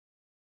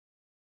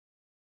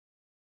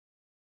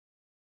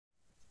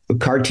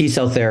CAR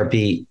T-cell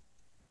therapy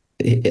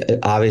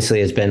obviously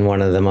has been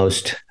one of the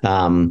most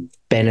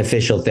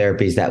beneficial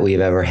therapies that we've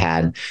ever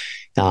had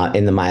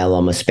in the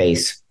myeloma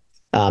space.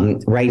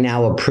 Right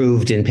now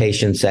approved in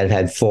patients that have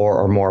had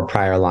 4 or more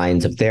prior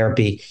lines of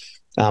therapy,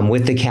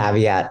 with the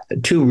caveat,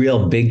 2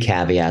 real big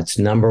caveats.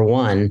 Number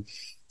one,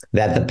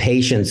 that the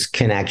patients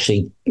can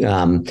actually,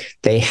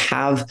 they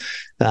have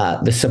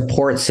the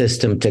support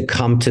system to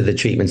come to the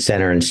treatment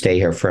center and stay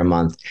here for a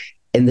month.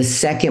 And the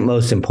second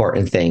most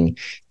important thing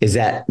is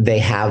that they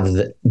have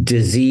the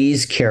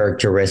disease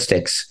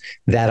characteristics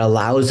that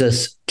allows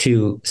us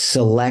to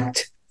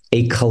select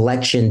a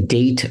collection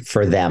date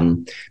for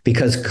them,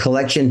 because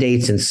collection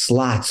dates and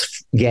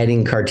slots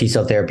getting CAR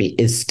T-cell therapy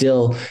is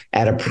still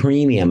at a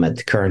premium at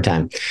the current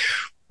time.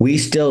 We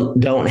still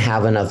don't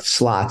have enough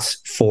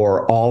slots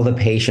for all the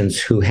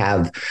patients who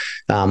have,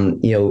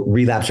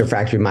 relapse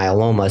refractory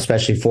myeloma,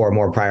 especially 4 or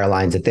more prior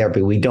lines of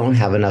therapy. We don't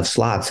have enough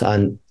slots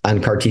on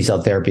CAR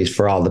T-cell therapies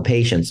for all the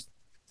patients.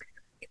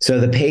 So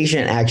the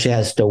patient actually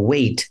has to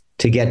wait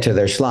to get to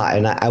their slot.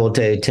 And I will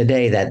tell you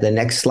today that the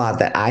next slot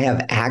that I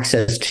have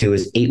access to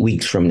is 8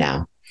 weeks from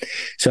now.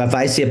 So if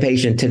I see a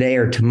patient today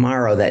or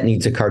tomorrow that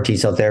needs a CAR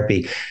T-cell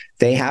therapy,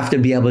 they have to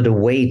be able to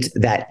wait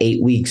that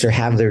 8 weeks or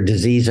have their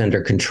disease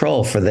under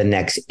control for the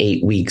next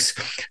 8 weeks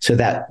so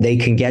that they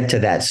can get to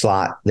that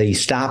slot. They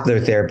stop their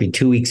therapy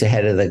 2 weeks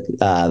ahead of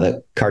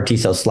the CAR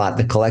T-cell slot,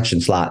 the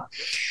collection slot.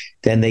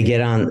 Then they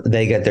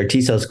get their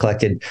T-cells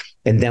collected,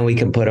 and then we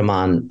can put them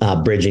on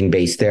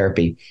bridging-based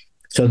therapy.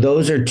 So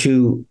those are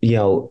 2,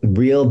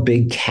 real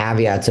big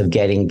caveats of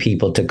getting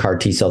people to CAR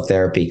T-cell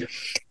therapy.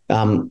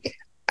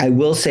 I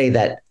will say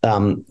that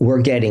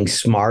we're getting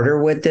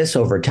smarter with this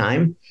over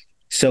time.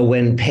 So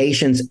when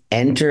patients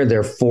enter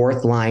their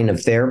 4th line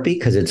of therapy,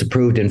 because it's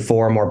approved in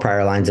 4 or more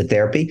prior lines of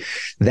therapy,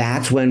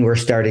 that's when we're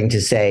starting to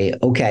say,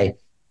 okay,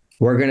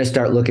 we're going to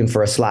start looking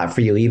for a slot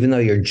for you. Even though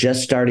you're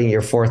just starting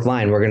your 4th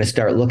line, we're going to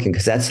start looking,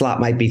 because that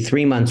slot might be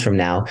 3 months from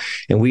now.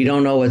 And we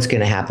don't know what's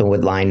going to happen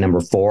with line number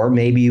 4.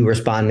 Maybe you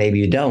respond, maybe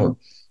you don't.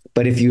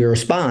 But if you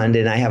respond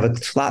and I have a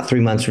slot 3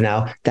 months from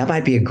now, that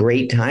might be a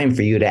great time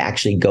for you to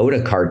actually go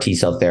to CAR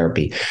T-cell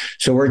therapy.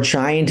 So we're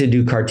trying to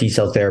do CAR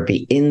T-cell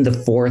therapy in the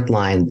 4th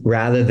line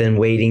rather than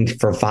waiting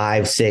for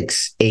 5,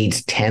 6,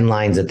 8, 10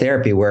 lines of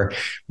therapy, where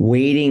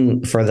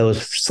waiting for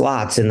those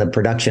slots in the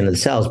production of the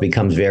cells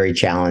becomes very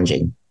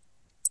challenging.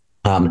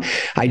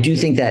 I do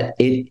think that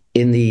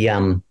in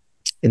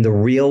the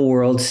real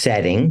world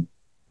setting,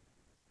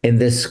 in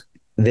this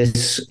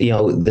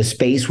the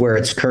space where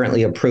it's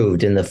currently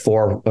approved in the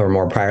 4 or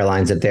more prior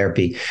lines of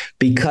therapy,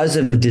 because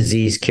of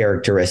disease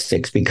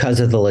characteristics, because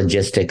of the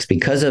logistics,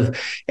 because of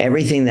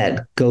everything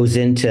that goes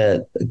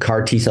into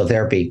CAR T-cell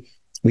therapy,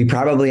 we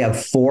probably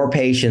have 4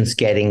 patients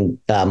getting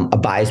a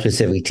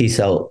bispecific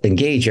T-cell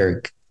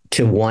engager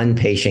to 1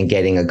 patient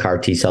getting a CAR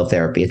T-cell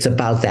therapy. It's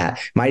about that.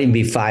 Might even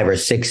be 5 or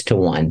 6 to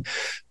 1.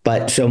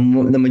 But so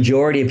the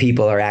majority of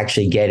people are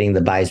actually getting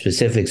the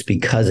bispecifics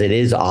because it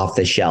is off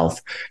the shelf,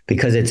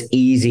 because it's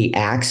easy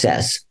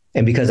access,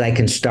 and because I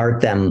can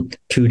start them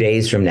 2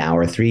 days from now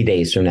or 3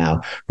 days from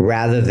now,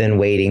 rather than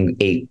waiting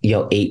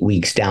 8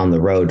 weeks down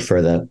the road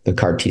for the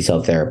CAR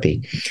T-cell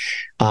therapy.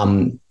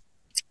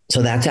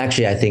 So that's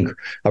actually, I think,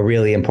 a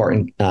really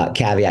important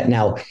caveat.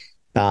 Now,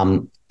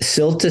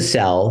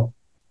 cilta-cel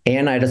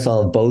and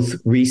ide-cel have both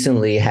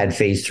recently had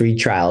phase 3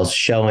 trials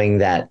showing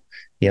that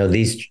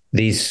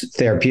these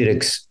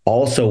therapeutics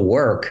also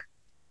work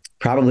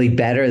probably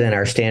better than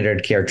our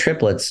standard care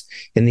triplets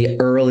in the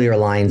earlier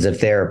lines of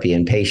therapy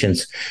in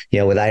patients,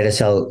 with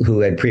ide-cel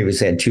who had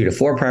previously had 2 to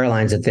 4 prior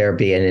lines of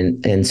therapy,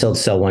 and in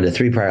cilta-cel 1 to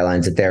 3 prior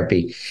lines of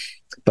therapy.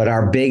 But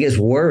our biggest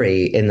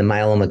worry in the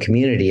myeloma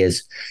community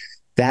is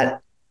that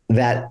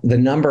the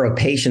number of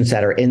patients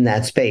that are in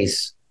that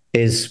space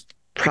is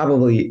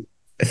probably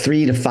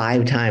 3 to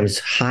 5 times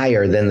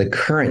higher than the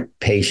current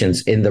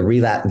patients in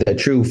the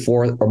true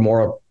 4 or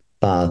more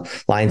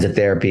lines of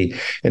therapy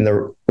in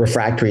the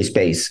refractory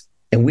space.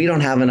 And we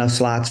don't have enough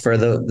slots for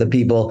the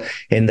people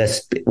in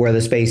this where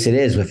the space it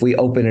is. If we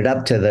open it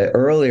up to the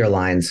earlier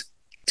lines,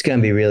 it's going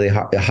to be really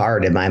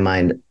hard in my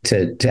mind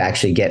to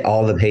actually get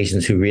all the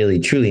patients who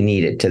really truly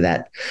need it to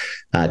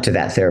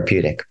that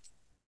therapeutic.